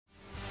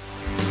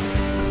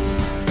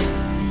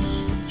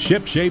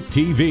ShipShape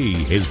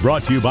TV is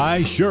brought to you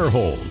by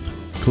Shurhold.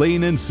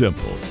 Clean and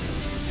simple.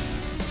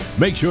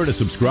 Make sure to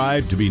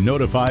subscribe to be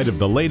notified of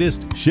the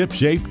latest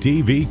ShipShape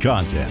TV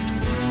content.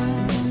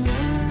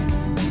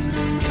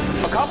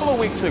 A couple of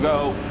weeks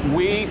ago,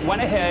 we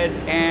went ahead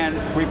and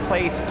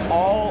replaced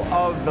all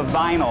of the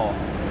vinyl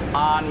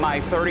on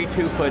my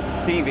 32-foot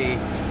Sea Vee.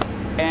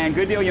 And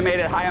good deal, you made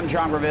it. Hi, I'm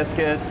John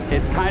Greviskis.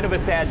 It's kind of a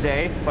sad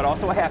day, but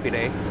also a happy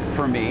day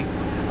for me.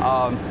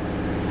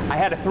 I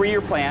had a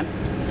 3-year plan.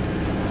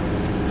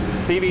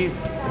 Sea Vee's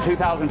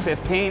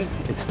 2015,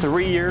 it's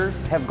 3 years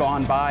have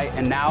gone by,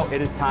 and now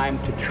it is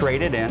time to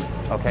trade it in,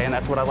 okay? And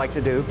that's what I like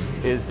to do,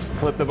 is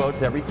flip the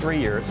boats every 3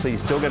 years, so you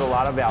still get a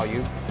lot of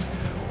value.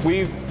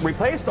 We've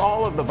replaced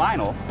all of the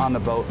vinyl on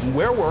the boat, and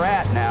where we're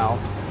at now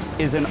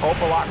is in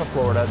Opelika,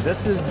 Florida.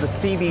 This is the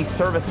SeaVee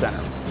Service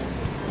Center.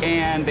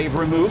 And they've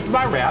removed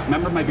my wrap.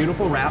 Remember my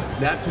beautiful wrap?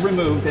 That's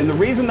removed. And the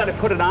reason that I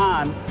put it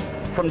on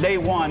from day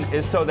one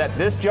is so that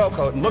this gel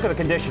coat, and look at the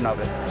condition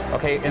of it,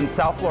 okay, in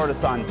South Florida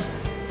sun,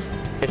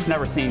 it's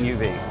never seen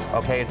UV,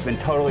 okay? It's been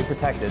totally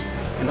protected.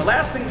 And the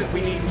last thing that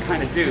we need to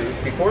kind of do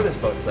before this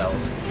boat sells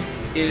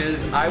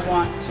is I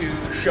want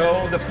to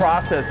show the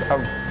process of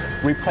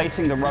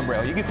replacing the rub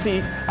rail. You can see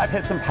I've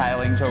hit some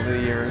pilings over the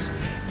years,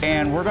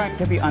 and we're going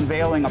to be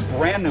unveiling a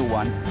brand new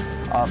one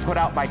put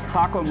out by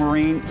Yamaha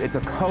Marine. It's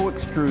a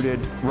co-extruded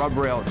rub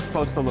rail. It's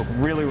supposed to look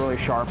really, really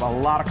sharp. A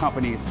lot of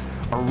companies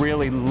are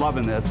really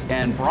loving this.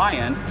 And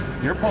Bryan,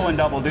 you're pulling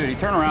double duty.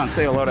 Turn around and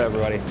say hello to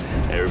everybody.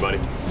 Hey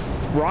everybody.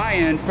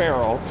 Bryan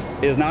Farrell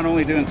is not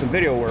only doing some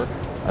video work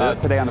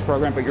today on the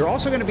program, but you're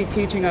also going to be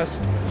teaching us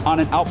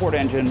on an outboard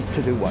engine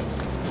to do what?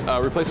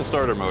 Replace the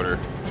starter motor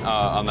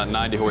on that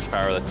 90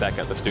 horsepower that's back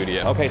at the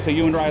studio. Okay, so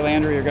you and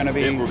Landry are going to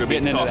be we're going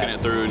to be talking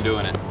it through and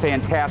doing it.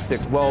 Fantastic.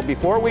 Well,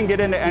 before we can get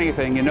into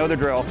anything, you know the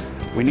drill.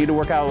 We need to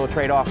work out a little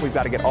trade-off. We've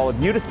got to get all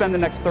of you to spend the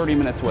next 30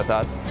 minutes with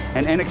us,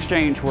 and in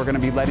exchange, we're going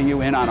to be letting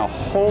you in on a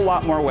whole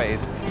lot more ways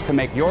to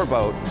make your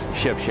boat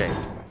ship-shape.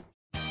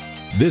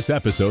 This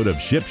episode of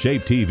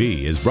ShipShape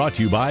TV is brought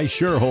to you by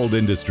Shurhold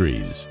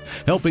Industries,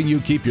 helping you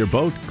keep your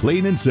boat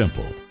clean and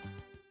simple.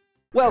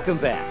 Welcome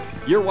back.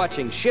 You're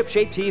watching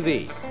ShipShape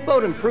TV,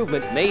 boat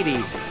improvement made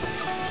easy.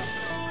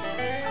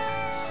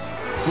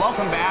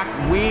 Welcome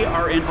back. We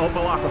are in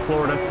Opelika,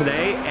 Florida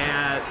today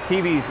at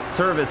SeaVee's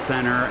Service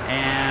Center,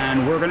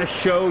 and we're going to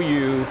show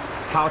you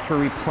how to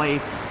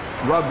replace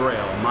rub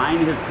rail. Mine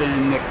has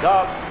been nicked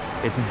up,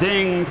 it's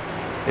dinged,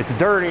 it's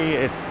dirty,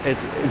 it's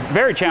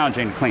very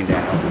challenging to clean,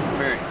 Daniel.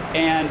 Very.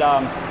 And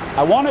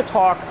I want to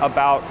talk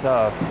about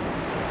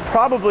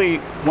probably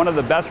one of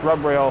the best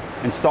rub rail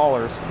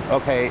installers,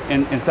 okay,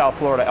 in South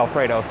Florida,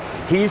 Alfredo.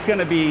 He's going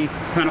to be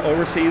kind of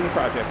overseeing the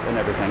project and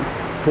everything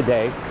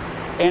today.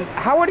 And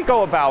how would he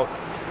go about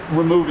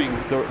removing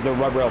the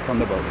rub rail from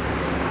the boat?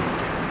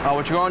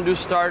 What you're going to do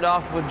start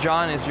off with,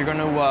 John, is you're going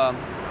to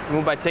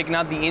remove by taking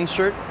out the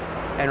insert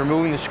and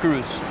removing the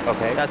screws.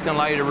 Okay. That's going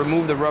to allow you to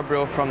remove the rub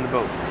rail from the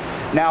boat.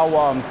 Now,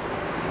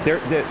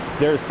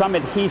 there's some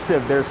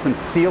adhesive, there's some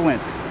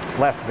sealant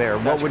left there.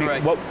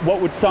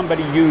 What would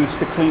somebody use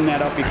to clean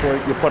that up before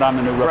you put on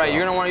the new rub rail? Right,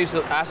 you're going to want to use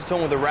the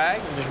acetone with a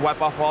rag and just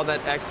wipe off all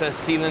that excess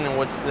sealant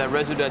and that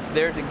residue that's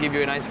there to give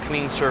you a nice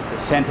clean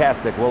surface.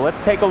 Fantastic. Well,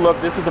 let's take a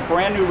look. This is a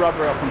brand new rub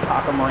rail from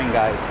Yamaha Marine,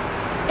 guys.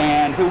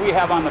 And who we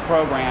have on the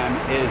program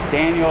is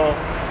Daniel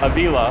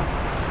Avila.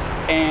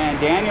 And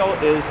Daniel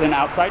is in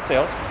outside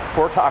sales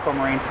for Yamaha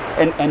Marine.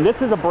 And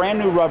this is a brand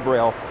new rub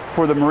rail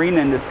for the marine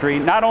industry,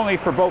 not only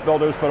for boat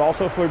builders, but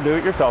also for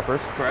do-it-yourselfers.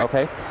 Correct.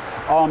 Okay.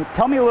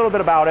 Tell me a little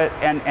bit about it,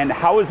 and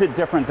how is it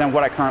different than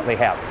what I currently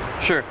have?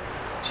 Sure.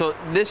 So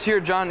this here,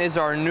 John, is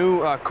our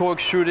new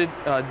co-extruded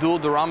dual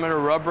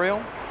durometer rub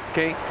rail.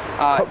 Okay.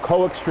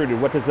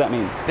 Co-extruded, what does that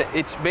mean?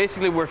 It's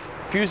basically we're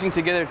fusing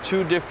together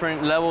two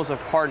different levels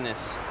of hardness.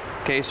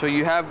 Okay, so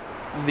you have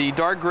the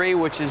dark gray,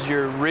 which is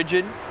your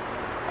rigid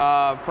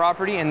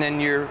property, and then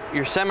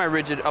your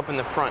semi-rigid up in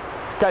the front.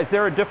 Guys,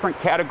 there are different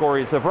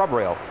categories of rub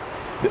rail.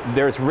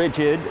 There's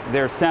rigid,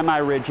 there's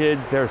semi-rigid,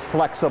 there's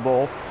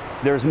flexible,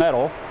 there's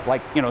metal,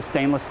 like, you know,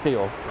 stainless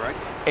steel. Right.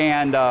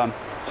 And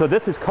so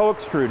this is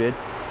co-extruded,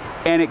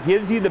 and it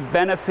gives you the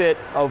benefit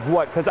of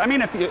what? Because I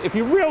mean, if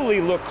you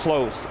really look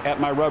close at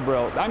my rub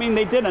rail, I mean,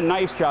 they did a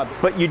nice job.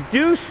 But you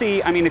do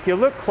see, I mean, if you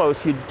look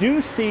close, you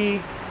do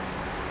see,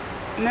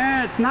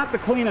 nah, it's not the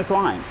cleanest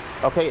line.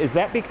 Okay, is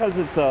that because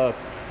it's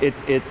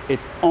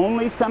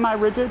only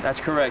semi-rigid? That's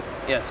correct,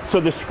 yes. So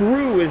the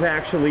screw is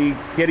actually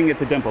getting it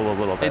to dimple a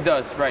little bit. It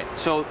does, right.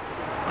 So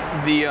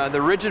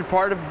the rigid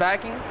part of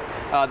backing,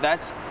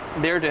 that's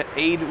there to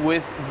aid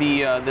with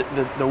the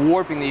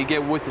warping that you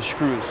get with the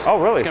screws.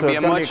 Oh, really? It's going to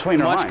be a much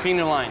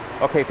cleaner line.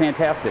 Okay,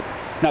 fantastic.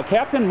 Now,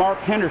 Captain Mark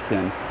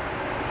Henderson,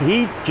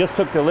 he just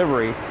took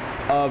delivery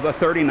of a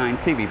 39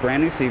 Sea Vee,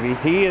 brand new Sea Vee.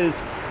 He is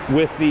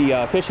with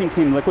the fishing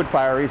team Liquid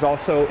Fire. He's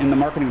also in the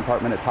marketing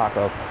department at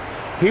Taco.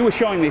 He was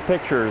showing me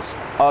pictures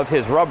of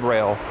his rub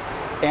rail,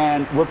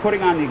 and we're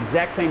putting on the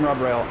exact same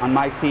rub rail on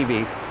my Sea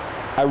Vee.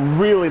 I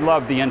really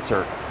love the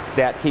insert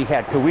that he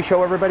had. Could we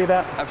show everybody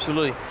that?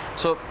 Absolutely.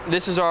 So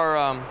this is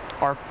our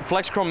our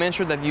flex chrome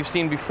insert that you've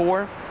seen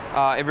before.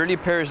 It really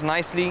pairs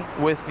nicely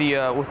with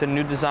the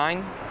new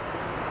design.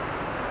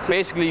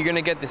 Basically, you're going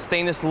to get the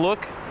stainless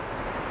look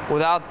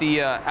without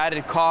the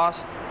added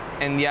cost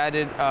and the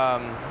added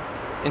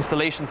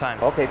installation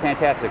time. Okay,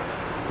 fantastic.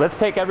 Let's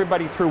take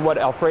everybody through what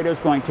Alfredo's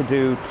going to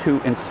do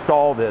to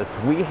install this.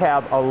 We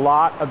have a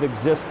lot of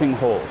existing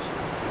holes,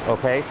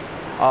 okay,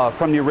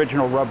 from the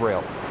original rub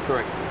rail.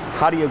 Correct.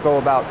 How do you go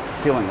about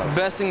sealing those?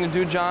 Best thing to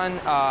do, John,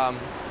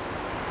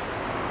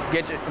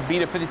 get a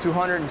bead of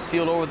 5200 and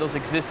seal over those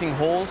existing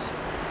holes,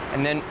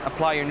 and then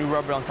apply your new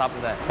rub rail on top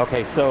of that.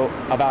 Okay, so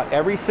about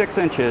every 6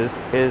 inches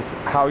is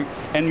how,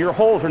 and your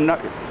holes are not,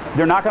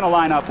 they're not going to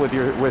line up with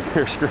your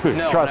screws.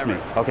 No, trust never.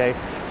 me. Okay,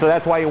 so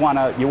that's why you want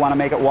to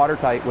make it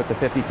watertight with the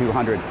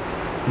 5200.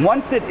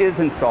 Once it is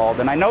installed,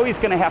 and I know he's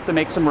going to have to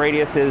make some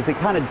radiuses, it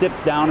kind of dips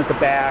down at the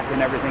back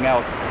and everything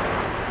else.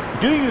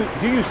 Do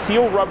you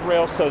seal rub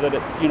rail so that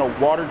it,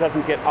 water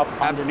doesn't get up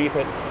underneath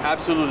it?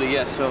 Absolutely,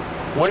 yes. So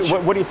What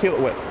do you seal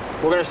it with?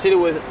 we're going to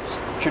seal it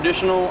with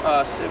traditional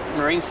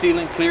marine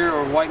sealant, clear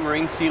or white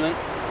marine sealant.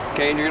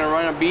 Okay, and you're going to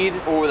run a bead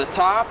over the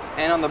top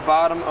and on the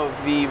bottom of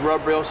the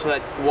rub rail so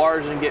that water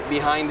doesn't get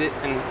behind it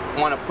and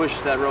want to push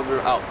that rub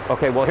rail out.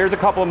 Okay, well here's a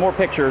couple of more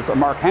pictures of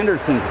Mark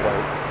Henderson's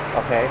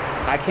boat. Okay,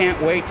 I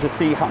can't wait to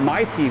see how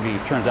my Sea Vee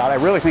turns out. I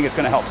really think it's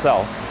going to help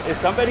sell. If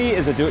somebody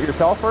is a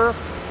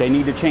do-it-yourselfer, they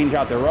need to change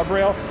out their rub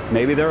rail.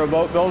 Maybe they're a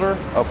boat builder.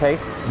 Okay,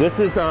 this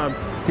is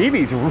Sea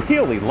Vee's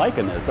really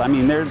liking this. I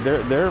mean, they're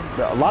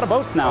a lot of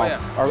boats now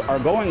are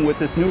going with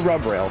this new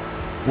rub rail.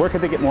 Where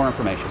could they get more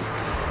information?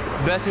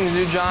 Best thing to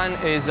do, John,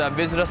 is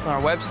visit us on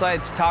our website.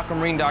 It's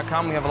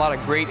tacomarine.com. We have a lot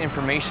of great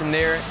information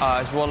there,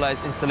 as well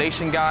as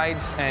installation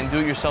guides and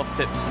do-it-yourself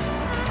tips.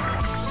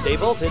 Stay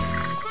bolted.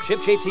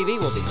 ShipShape TV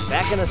will be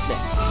back in a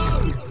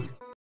snap.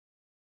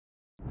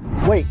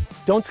 Wait,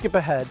 don't skip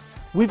ahead.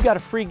 We've got a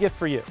free gift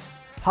for you.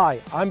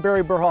 Hi, I'm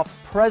Barry Berhoff,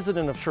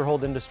 president of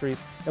Shurhold Industries,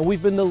 and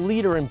we've been the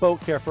leader in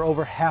boat care for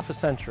over half a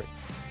century.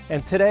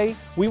 And today,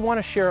 we want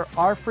to share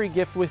our free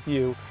gift with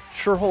you,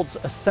 Shurhold's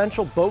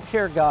Essential Boat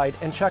Care Guide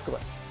and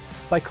Checklist.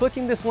 By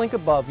clicking this link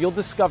above, you'll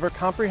discover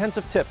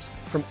comprehensive tips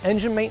from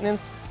engine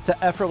maintenance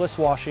to effortless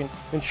washing,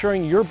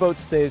 ensuring your boat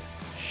stays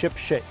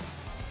ship-shape.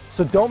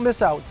 So don't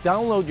miss out.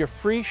 Download your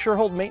free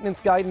Shurhold maintenance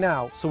guide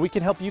now so we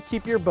can help you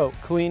keep your boat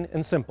clean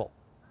and simple.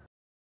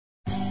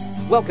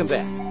 Welcome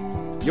back.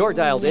 You're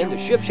dialed in to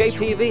ShipShape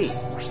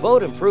TV,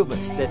 boat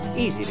improvement that's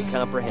easy to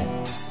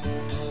comprehend.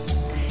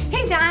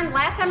 Hey John,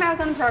 last time I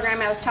was on the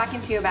program I was talking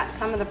to you about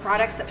some of the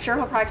products,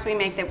 Shurhold products we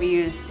make that we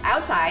use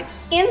outside,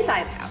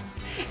 inside the house.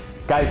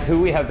 Guys,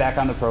 who we have back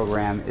on the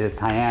program is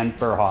Tiann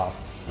Berhoff.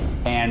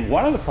 And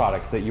one of the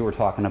products that you were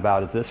talking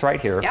about is this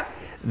right here. Yep.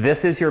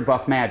 This is your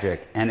Buff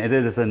Magic, and it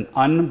is an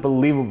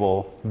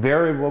unbelievable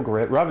variable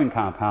grit rubbing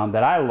compound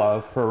that I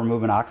love for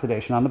removing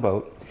oxidation on the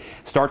boat.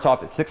 Starts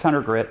off at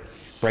 600 grit,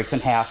 breaks in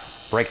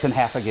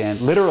half again.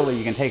 Literally,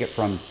 you can take it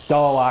from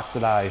dull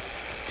oxidized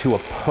to a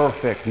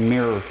perfect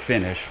mirror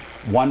finish.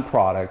 One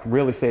product,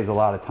 really saves a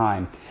lot of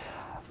time.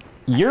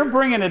 You're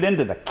bringing it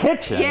into the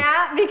kitchen.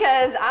 Yeah,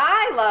 because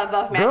I love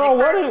Buff Magic. Girl,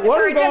 what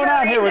is going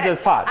on here with this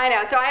pot? I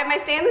know. So I have my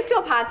stainless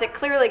steel pots that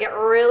clearly get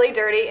really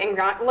dirty and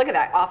look at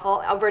that,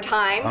 awful over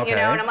time, Okay.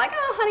 And I'm like,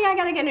 oh, honey, I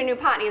gotta get a new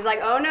pot. And he's like,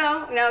 oh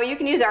no, you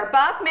can use our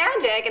Buff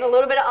Magic and a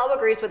little bit of elbow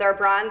grease with our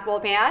bronze bowl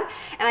pan.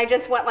 And I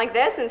just went like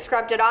this and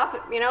scrubbed it off,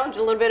 just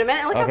a little bit of it.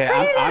 And look how pretty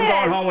that is. I'm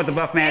going home with the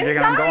Buff Magic,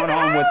 and I'm going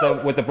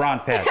home with the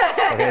bronze pads.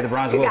 Okay, the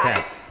bronze bowl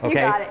pads. Okay. You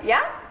got it.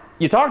 Yeah.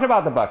 You talked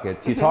about the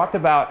buckets. You talked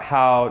about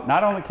how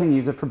not only can you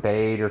use it for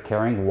bait or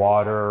carrying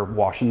water,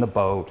 washing the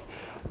boat,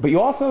 but you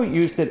also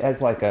used it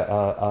as like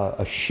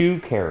a shoe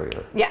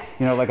carrier. Yes.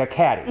 Like a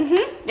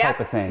caddy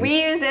type of thing.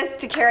 We use this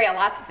to carry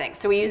lots of things.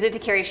 So we use it to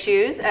carry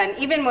shoes, and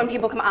even when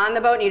people come on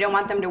the boat and you don't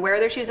want them to wear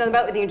their shoes on the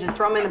boat, you can just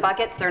throw them in the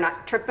bucket so they're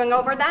not tripping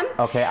over them.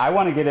 Okay, I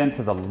want to get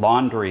into the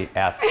laundry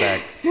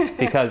aspect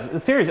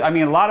because seriously, I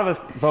mean, a lot of us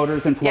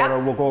boaters in Florida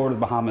will go over to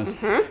the Bahamas.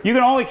 You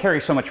can only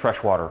carry so much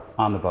fresh water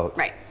on the boat.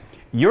 Right.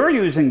 You're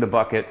using the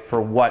bucket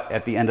for what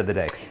at the end of the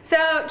day? So,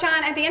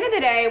 John, at the end of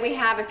the day, we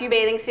have a few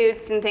bathing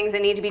suits and things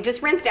that need to be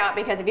just rinsed out,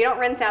 because if you don't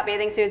rinse out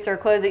bathing suits or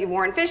clothes that you've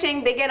worn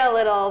fishing, they get a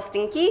little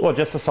stinky. Well,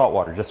 just the salt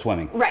water, just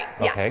swimming. Right,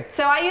 okay. Yeah.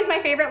 So I use my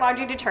favorite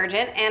laundry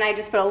detergent, and I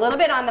just put a little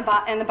bit on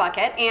in the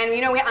bucket, and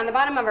on the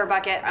bottom of our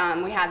bucket,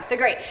 we have the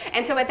grate.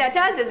 And so what that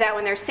does is that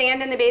when there's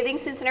sand in the bathing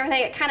suits and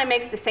everything, it kind of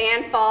makes the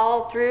sand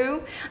fall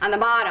through on the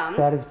bottom.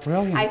 That is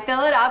brilliant. I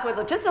fill it up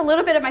with just a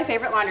little bit of my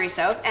favorite laundry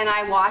soap, and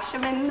I wash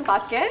them in the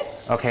bucket.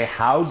 Okay,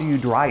 how do you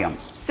dry them?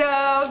 So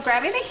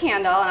grab me the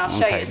handle and I'll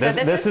show you. So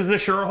this is the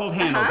Shurhold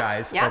handle,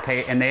 guys. Yep.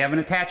 Okay, and they have an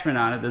attachment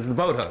on it. This is the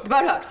boat hook. The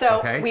boat hook.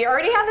 So we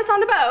already have this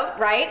on the boat,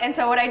 right? And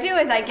so what I do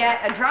is I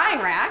get a drying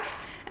rack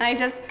and I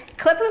just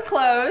clip the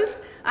clothes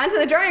onto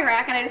the drying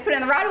rack, and I just put it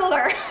in the rod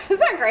holder. Isn't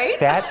that great?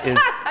 That is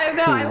I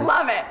know, I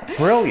love it.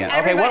 Brilliant.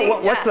 Everybody,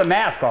 Okay, what's the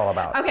mask all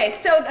about? Okay,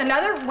 so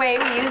another way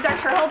we use our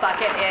Shurhold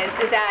bucket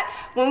is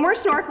that when we're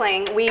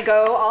snorkeling, we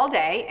go all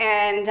day,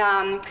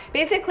 and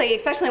basically,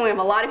 especially when we have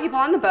a lot of people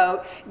on the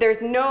boat,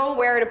 there's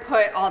nowhere to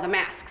put all the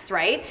masks,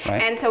 right?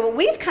 And so what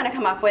we've kind of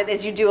come up with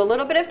is you do a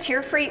little bit of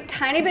tear-free,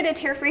 tiny bit of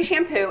tear-free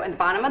shampoo at the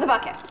bottom of the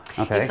bucket.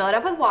 Okay. You fill it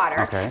up with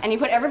water, and you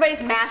put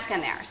everybody's mask in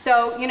there.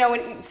 So, you know,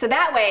 so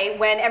that way,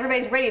 when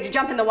everybody's ready to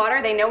jump in the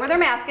water, they know where their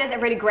mask is,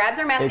 everybody grabs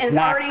their mask, and it's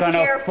already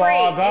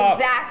tear-free.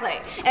 Exactly.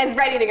 And it's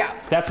ready to go.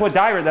 That's what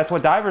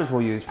divers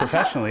will use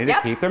professionally to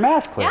keep their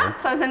mask clear. Yeah,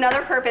 so it's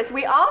another purpose.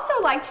 We also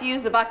like to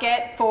use the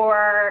bucket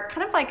for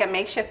kind of like a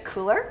makeshift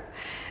cooler.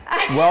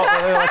 Well,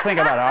 let's think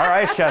about it. Our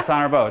ice chests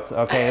on our boats,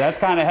 okay, that's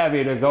kind of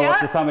heavy to go up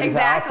to somebody's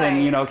house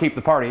and, you know, keep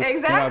the party.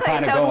 Exactly.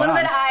 You know, so a little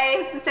bit of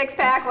ice, a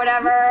six-pack,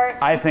 whatever.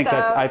 I think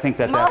that's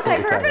absolutely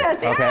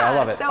multi-purpose. Okay, I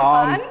love it. So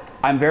fun.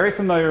 I'm very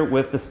familiar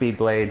with the Speed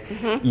Blade.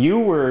 You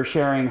were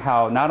sharing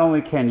how not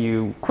only can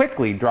you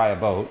quickly dry a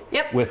boat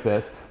with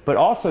this, but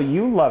also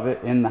you love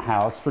it in the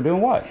house for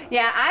doing what?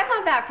 Yeah, I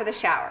love that for the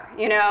shower.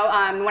 You know,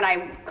 when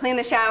I clean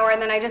the shower and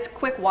then I just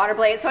quick water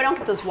blade so I don't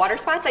get those water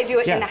spots. I do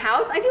it in the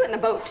house. I do it in the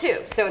boat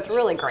too, so it's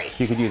really great.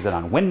 You could use it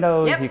on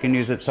windows. You can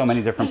use it so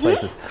many different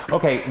places.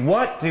 Okay,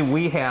 what do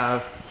we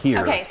have here?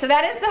 Okay, so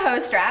that is the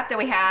hose strap that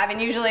we have, and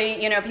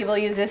usually, you know, people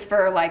use this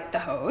for like the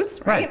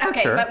hose, right?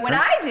 Okay, but what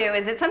I do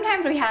is that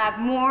sometimes we have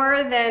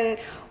more than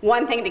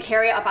one thing to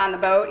carry up on the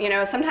boat. You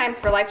know,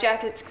 sometimes for life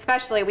jackets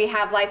especially, we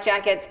have life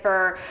jackets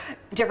for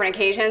different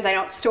occasions. I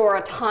don't store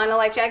a ton of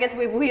life jackets.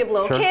 We have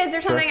little kids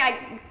or something.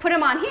 I put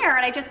them on here,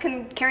 and I just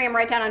can carry them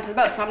right down onto the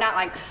boat, so I'm not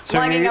like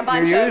lugging a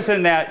bunch of...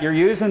 You're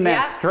using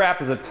that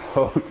strap as a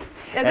tote.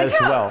 As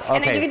well. Okay.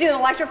 And then you can do an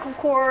electrical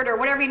cord or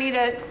whatever you need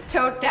to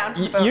tote down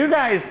to the boat. You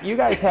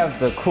guys have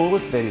the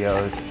coolest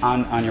videos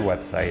on your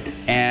website,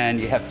 and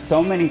you have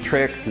so many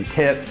tricks and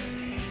tips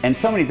and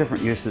so many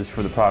different uses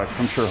for the products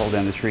from Shurhold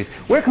Industries.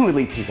 Where can we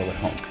leave people at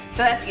home? So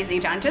that's easy,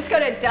 John. Just go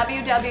to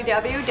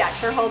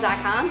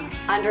www.shurhold.com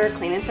under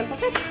Clean and Simple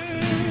Tips.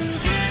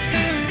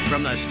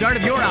 From the start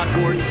of your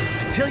outboard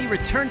until you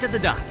return to the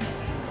dock,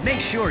 make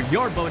sure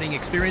your boating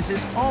experience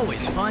is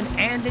always fun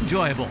and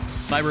enjoyable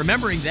by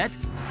remembering that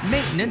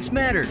maintenance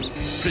matters.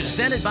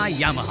 Presented by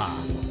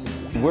Yamaha.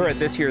 We're at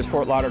this year's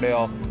Fort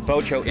Lauderdale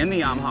Boat Show in the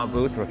Yamaha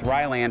booth with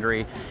Rye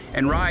Landry.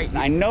 And Rye,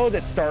 I know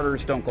that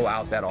starters don't go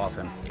out that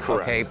often.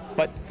 Correct. Okay,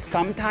 but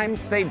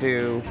sometimes they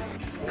do.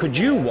 Could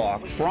you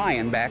walk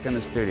Bryan back in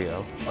the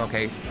studio,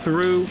 okay,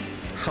 through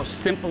how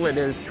simple it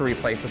is to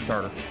replace a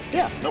starter?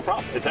 Yeah, no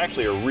problem. It's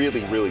actually a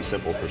really, really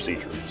simple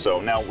procedure.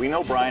 So now we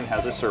know Bryan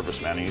has a service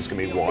manual. He's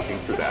going to be walking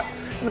through that.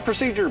 And the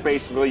procedure,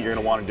 basically, you're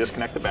going to want to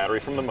disconnect the battery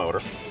from the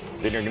motor.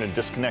 Then you're going to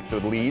disconnect the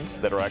leads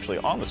that are actually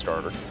on the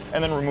starter,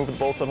 and then remove the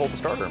bolts that hold the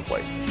starter in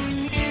place.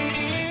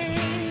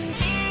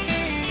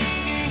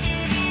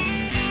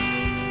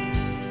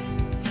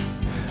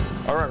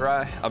 All right,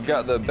 Rye, I've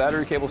got the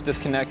battery cables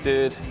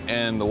disconnected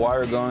and the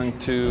wire going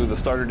to the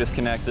starter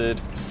disconnected.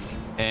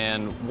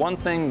 And one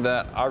thing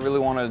that I really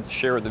want to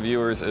share with the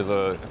viewers is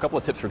a couple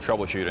of tips for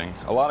troubleshooting.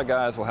 A lot of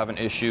guys will have an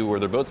issue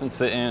where their boat's been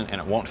sitting and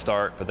it won't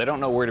start, but they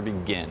don't know where to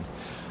begin.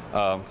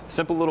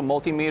 Simple little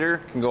multimeter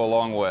can go a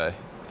long way.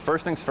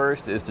 First things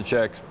first is to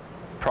check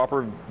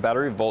proper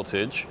battery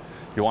voltage.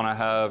 You want to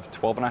have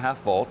 12.5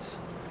 volts.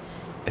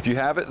 If you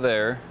have it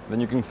there, then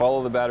you can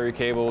follow the battery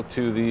cable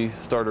to the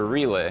starter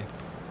relay.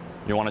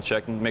 You want to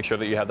check and make sure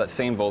that you have that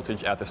same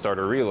voltage at the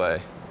starter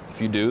relay.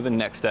 If you do, the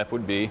next step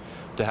would be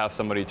to have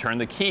somebody turn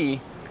the key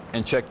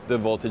and check the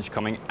voltage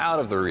coming out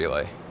of the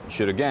relay. You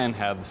should again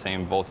have the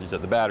same voltage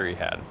that the battery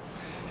had.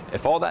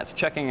 If all that's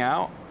checking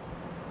out,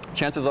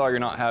 chances are you're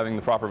not having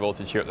the proper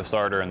voltage here at the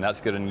starter, and that's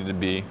going to need to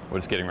be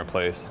what's getting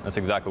replaced. That's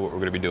exactly what we're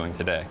going to be doing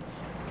today.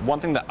 One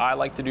thing that I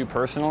like to do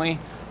personally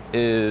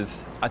is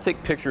I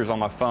take pictures on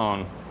my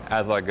phone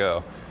as I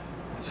go.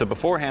 So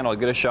beforehand, I'll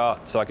get a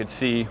shot so I could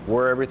see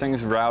where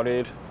everything's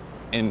routed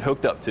and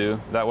hooked up to.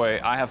 That way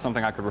I have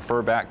something I could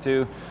refer back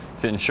to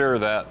ensure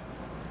that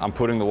I'm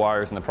putting the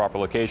wires in the proper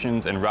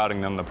locations and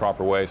routing them the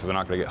proper way so they're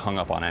not going to get hung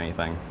up on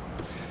anything.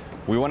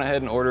 We went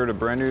ahead and ordered a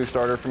brand new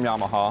starter from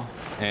Yamaha,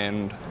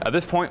 and at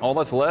this point all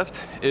that's left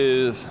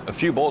is a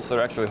few bolts that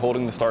are actually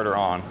holding the starter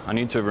on. I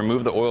need to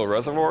remove the oil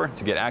reservoir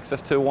to get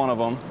access to one of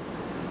them.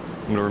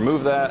 I'm going to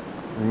remove that,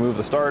 remove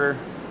the starter,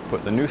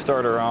 put the new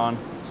starter on,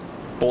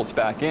 bolts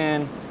back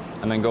in,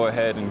 and then go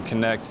ahead and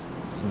connect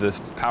this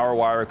power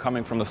wire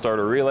coming from the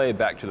starter relay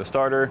back to the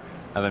starter,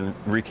 and then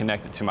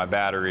reconnect it to my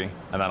battery,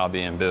 and then I'll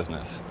be in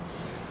business.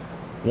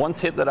 One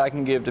tip that I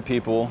can give to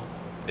people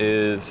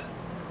is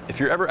if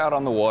you're ever out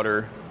on the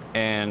water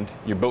and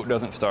your boat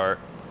doesn't start,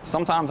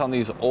 sometimes on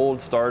these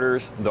old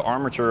starters, the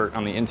armature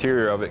on the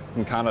interior of it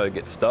can kind of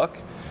get stuck.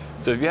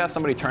 So if you have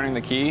somebody turning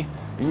the key,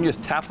 you can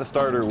just tap the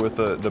starter with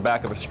the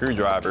back of a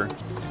screwdriver.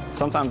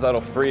 Sometimes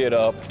that'll free it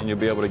up and you'll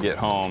be able to get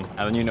home,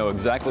 and then you know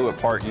exactly what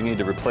part you need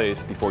to replace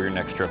before your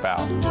next trip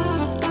out.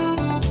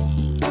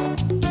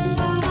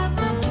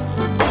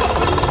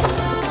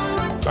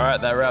 All right,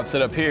 that wraps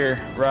it up here.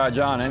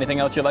 John, anything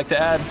else you'd like to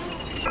add?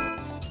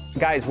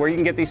 Guys, where you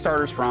can get these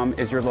starters from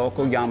is your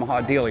local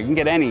Yamaha dealer. You can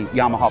get any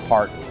Yamaha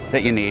part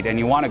that you need, and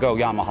you want to go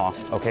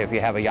Yamaha, okay, if you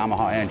have a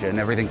Yamaha engine,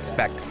 everything's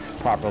spec'd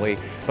properly.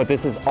 But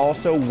this is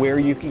also where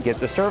you can get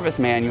the service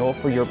manual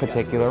for your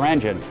particular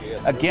engine.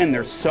 Again,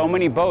 there's so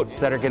many boats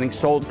that are getting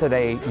sold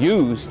today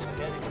used,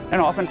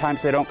 and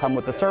oftentimes they don't come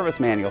with the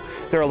service manual.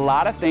 There are a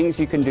lot of things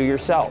you can do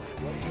yourself.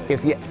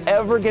 If you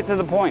ever get to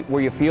the point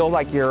where you feel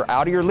like you're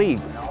out of your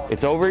league,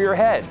 it's over your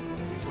head,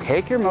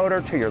 take your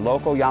motor to your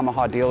local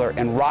Yamaha dealer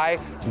and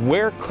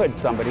where could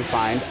somebody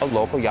find a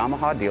local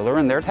Yamaha dealer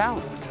in their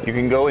town? You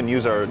can go and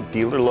use our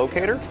dealer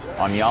locator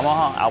on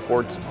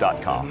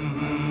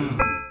YamahaOutboards.com.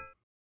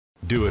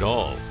 Do it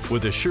all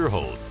with a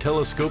Shurhold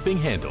telescoping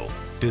handle.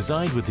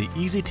 Designed with the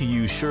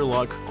easy-to-use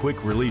Sherlock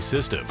quick-release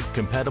system,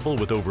 compatible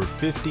with over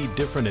 50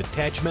 different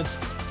attachments,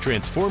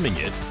 transforming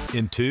it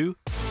into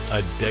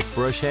a deck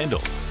brush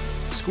handle,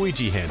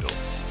 squeegee handle,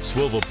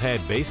 swivel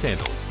pad base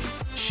handle,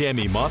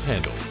 chamois mop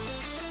handle,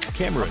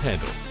 camera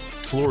handle,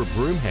 floor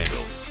broom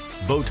handle,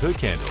 boat hook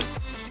handle,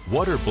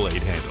 water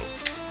blade handle,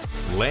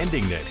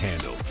 landing net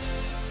handle,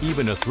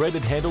 even a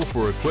threaded handle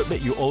for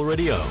equipment you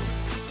already own,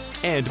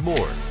 and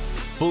more.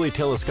 Fully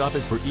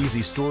telescopic for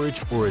easy storage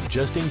or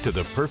adjusting to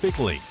the perfect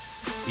length.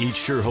 Each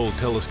Shurhold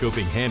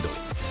telescoping handle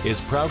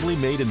is proudly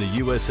made in the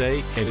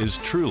USA and is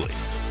truly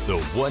the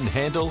one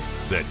handle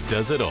that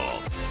does it all.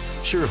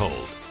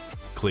 Shurhold,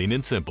 clean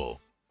and simple.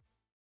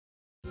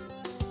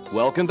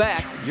 Welcome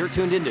back. You're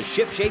tuned into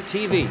ShipShape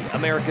TV,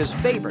 America's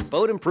favorite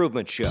boat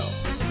improvement show.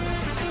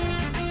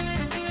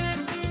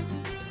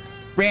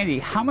 Randy,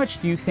 how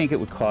much do you think it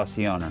would cost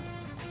the owner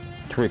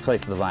to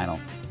replace the vinyl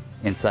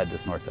inside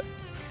this North Deck?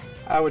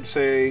 I would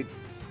say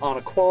on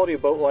a quality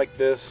boat like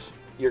this,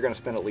 you're going to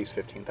spend at least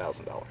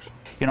 $15,000.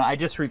 You know, I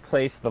just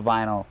replaced the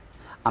vinyl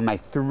on my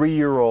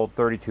 3-year-old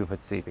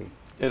 32-foot Sea Vee.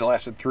 It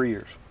lasted 3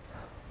 years.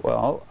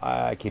 Well,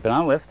 I keep it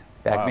on lift.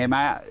 Back me in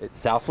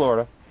South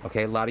Florida.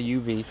 Okay, a lot of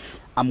UV.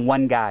 I'm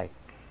one guy.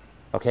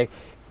 Okay,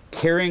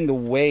 carrying the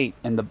weight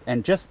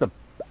and just the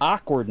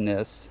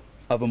awkwardness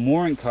of a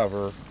mooring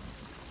cover,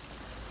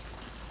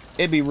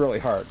 it'd be really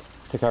hard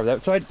to cover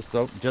that.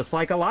 So just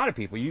like a lot of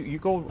people, you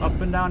go up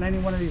and down any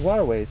one of these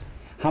waterways,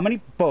 how many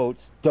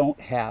boats don't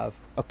have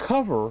a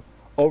cover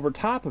over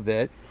top of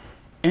it,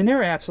 and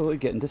they're absolutely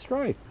getting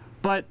destroyed?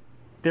 But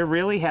there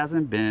really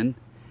hasn't been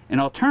an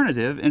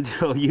alternative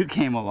until you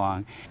came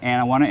along.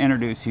 And I want to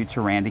introduce you to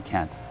Randy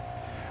Kent.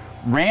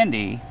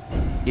 Randy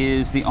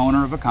is the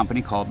owner of a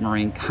company called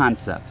Marine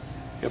Concepts.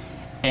 Yep.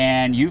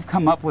 And you've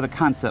come up with a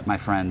concept, my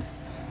friend,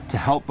 to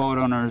help boat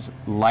owners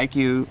like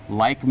you,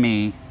 like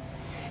me,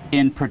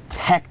 in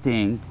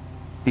protecting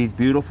these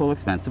beautiful,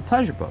 expensive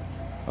pleasure boats,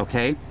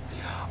 okay?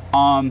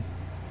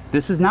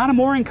 This is not a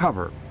mooring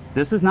cover.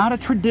 This is not a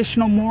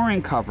traditional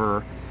mooring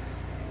cover.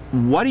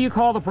 What do you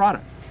call the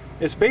product?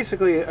 It's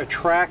basically a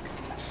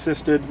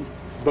track-assisted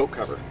boat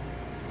cover.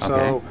 So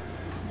Okay.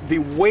 the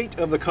weight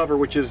of the cover,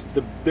 which is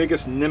the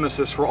biggest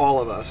nemesis for all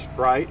of us,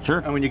 right? Sure.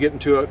 And when you get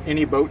into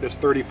any boat that's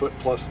 30 foot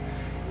plus,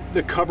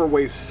 the cover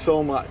weighs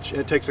so much,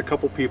 and it takes a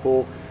couple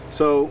people.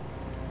 So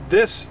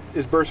this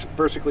is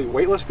basically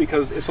weightless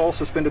because it's all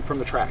suspended from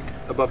the track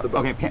above the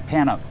boat. Okay,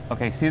 pan up.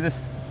 Okay, see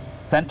this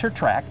center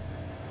track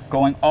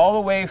going all the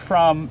way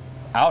from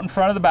out in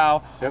front of the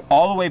bow, Yep.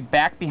 all the way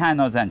back behind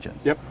those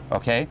engines. Yep.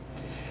 Okay,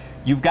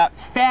 you've got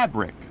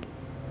fabric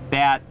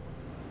that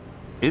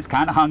is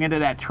kind of hung into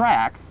that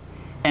track,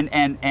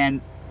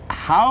 and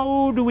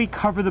how do we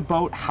cover the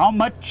boat? How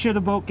much of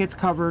the boat gets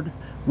covered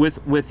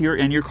with your,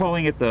 and you're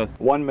calling it the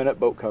 1 minute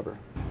boat cover.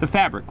 The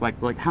fabric,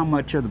 like how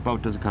much of the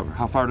boat does it cover?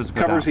 How far does it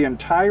go Covers down? the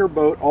entire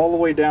boat all the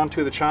way down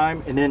to the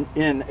chime and then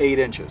in 8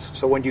 inches.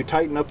 So when you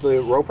tighten up the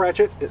rope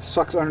ratchet, it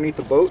sucks underneath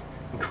the boat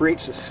and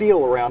creates a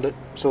seal around it,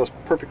 so it's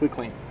perfectly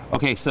clean.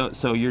 Okay, so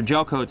your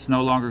gel coat's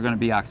no longer going to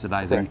be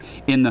oxidizing.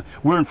 Correct.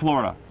 We're in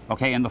Florida,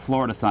 okay, in the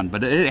Florida sun,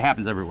 but it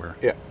happens everywhere.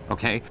 Yeah.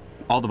 Okay,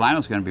 all the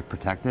vinyl's going to be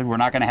protected. We're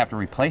not going to have to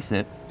replace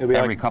it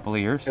every couple of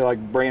years. They're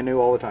like brand new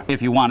all the time.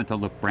 If you want it to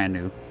look brand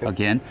new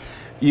again.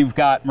 You've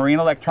got marine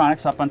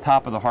electronics up on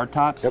top of the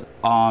hardtops.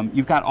 Yep.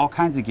 You've got all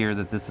kinds of gear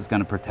that this is going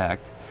to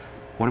protect.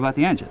 What about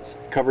the engines?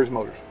 Covers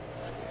motors.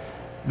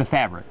 The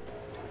fabric.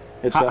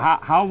 It's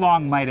how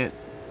long might it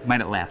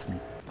last me?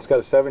 It's got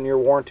a 7-year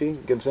warranty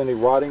against any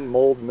rotting,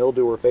 mold,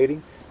 mildew, or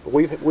fading. But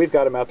we've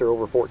got them out there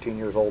over 14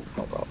 years old,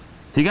 no problem.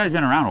 So you guys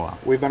been around a while.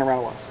 We've been around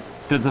a while.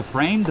 Does the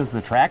frame, does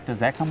the track, does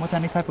that come with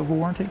any type of a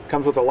warranty?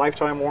 Comes with a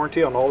lifetime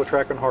warranty on all the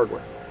track and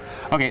hardware.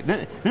 Okay,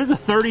 this is a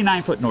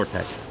 39-foot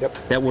Nortec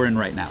that we're in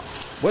right now.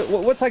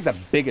 What's like the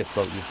biggest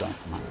boat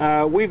you've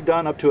done? We've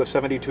done up to a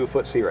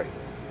 72-foot Sea Ray.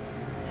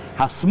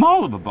 How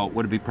small of a boat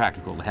would it be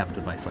practical to have a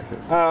device like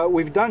this?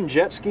 We've done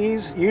jet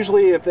skis.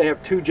 Usually if they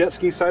have 2 jet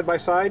skis side by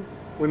side,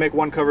 we make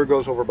one cover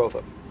goes over both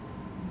of them.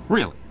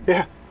 Really?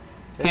 Yeah.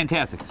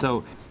 Fantastic.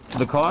 So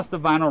the cost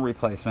of vinyl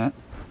replacement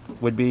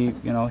would be,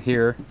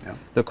 here. Yeah.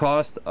 The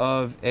cost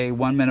of a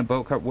 1 minute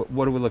boat cover,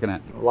 what are we looking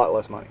at? A lot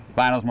less money.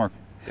 Vinyl's more.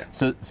 Yeah.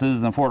 So this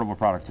is an affordable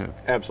product too?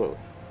 Absolutely.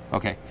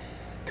 Okay.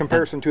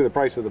 comparison to the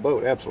price of the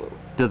boat, absolutely.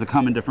 Does it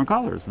come in different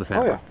colors, the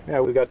fabric? Oh yeah, yeah.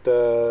 We got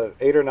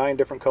 8 or 9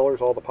 different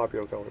colors, all the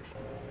popular colors.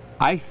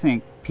 I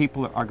think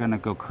people are going to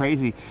go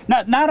crazy.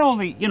 Not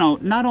only, you know,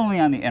 not only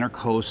on the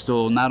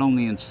intercoastal, not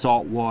only in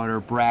saltwater,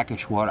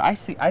 brackish water. I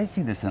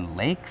see this in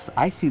lakes.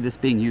 I see this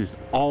being used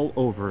all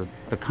over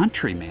the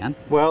country, man.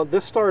 Well,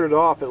 this started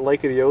off at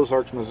Lake of the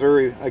Ozarks,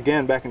 Missouri,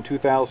 again back in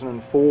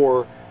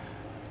 2004.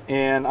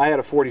 And I had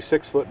a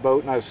 46-foot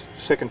boat, and I was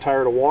sick and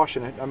tired of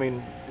washing it. I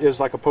mean, it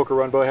was like a poker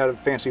run boat. It had a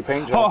fancy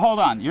paint job. Oh, hold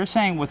on. You're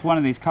saying with one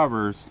of these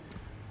covers,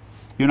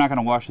 you're not going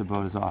to wash the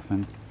boat as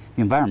often.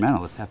 The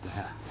environmentalists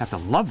have to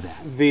love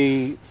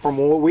that. From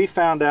what we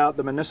found out,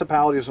 the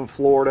municipalities in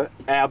Florida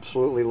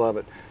absolutely love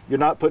it. You're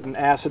not putting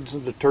acids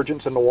and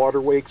detergents in the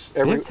water weeks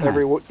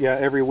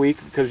every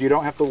week, because you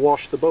don't have to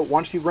wash the boat.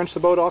 Once you rinse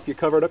the boat off, you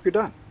cover it up, you're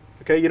done.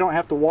 Okay, you don't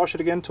have to wash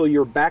it again until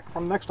you're back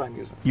from next time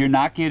using it. You're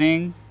not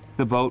getting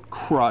the boat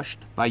crushed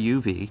by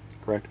UV.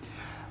 Correct.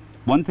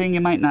 One thing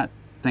you might not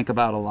think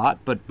about a lot,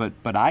 but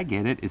I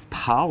get it, is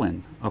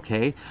pollen.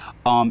 Okay,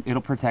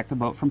 it'll protect the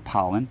boat from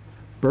pollen.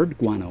 Bird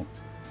guano.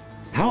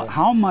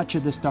 How much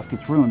of this stuff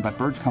gets ruined by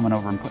birds coming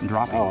over and putting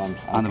droppings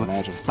on the boat?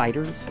 Imagine.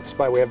 Spiders?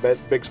 We have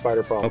big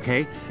spider problems.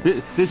 Okay,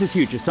 this is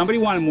huge. If somebody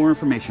wanted more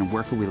information,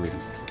 where could we leave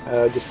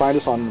them? Just find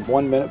us on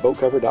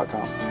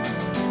 1minuteboatcover.com.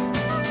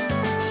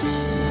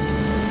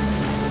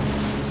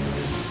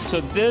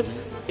 So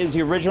this is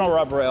the original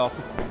rub rail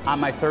on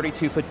my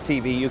 32-foot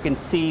Sea Vee. You can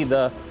see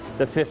the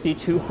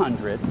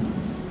 5200.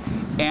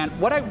 And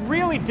what I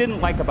really didn't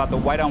like about the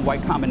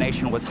white-on-white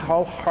combination was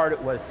how hard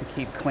it was to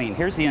keep clean.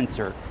 Here's the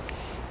insert.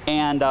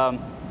 And I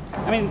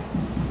mean,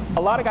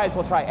 a lot of guys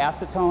will try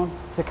acetone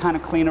to kind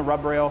of clean a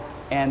rub rail,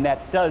 and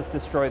that does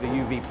destroy the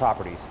UV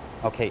properties,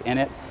 okay, in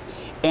it.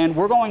 And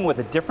we're going with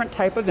a different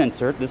type of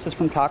insert. This is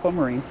from Yamaha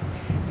Marine.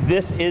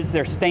 This is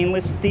their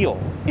stainless steel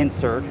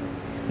insert.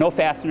 No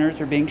fasteners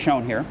are being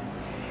shown here.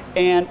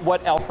 And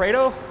what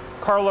Alfredo,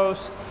 Carlos,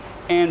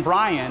 and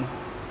Brian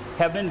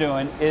have been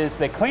doing is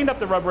they cleaned up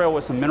the rub rail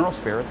with some mineral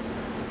spirits,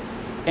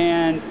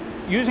 and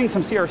using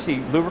some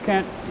CRC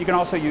lubricant. You can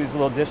also use a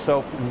little dish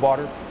soap and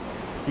water.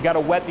 You got to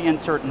wet the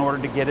insert in order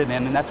to get it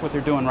in, and that's what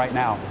they're doing right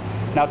now.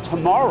 Now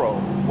tomorrow,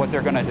 what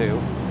they're going to do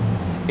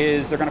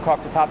is they're going to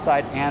caulk the top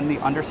side and the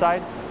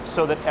underside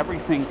so that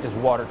everything is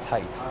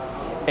watertight.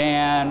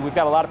 And we've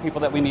got a lot of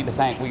people that we need to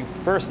thank. We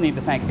first need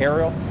to thank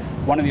Ariel,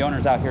 one of the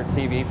owners out here at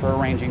SeaVee, for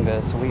arranging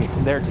this.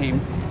 Their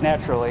team,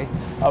 naturally.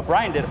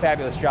 Brian did a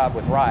fabulous job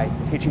with Rye,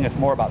 teaching us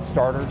more about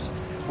starters.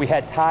 We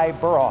had Ty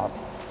Berhoff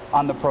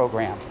on the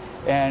program,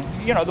 and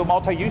you know, the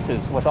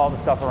multi-uses with all the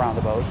stuff around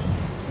the boats.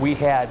 We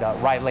had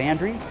Rye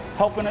Landry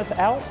helping us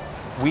out.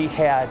 We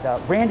had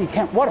Randy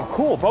Kemp. What a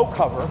cool boat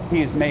cover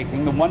he is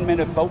making, the 1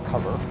 minute boat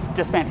cover.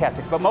 Just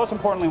fantastic. But most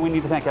importantly, we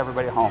need to thank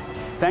everybody at home.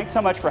 Thanks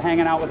so much for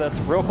hanging out with us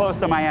real close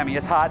to Miami.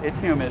 It's hot, it's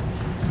humid,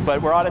 but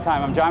we're out of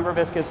time. I'm John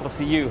Greviskis. We'll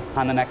see you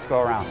on the next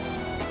go around.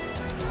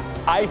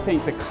 I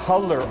think the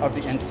color of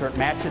the insert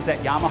matches that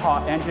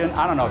Yamaha engine.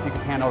 I don't know if you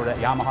can pan over that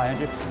Yamaha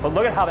engine, but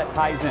look at how that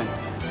ties in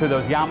to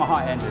those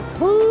Yamaha engines.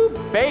 Woo,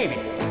 baby!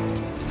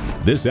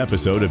 This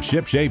episode of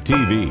ShipShape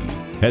TV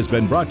has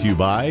been brought to you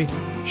by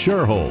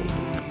Shurhold.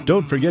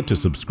 Don't forget to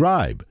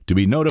subscribe to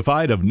be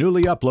notified of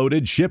newly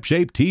uploaded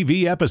ShipShape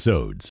TV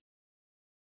episodes.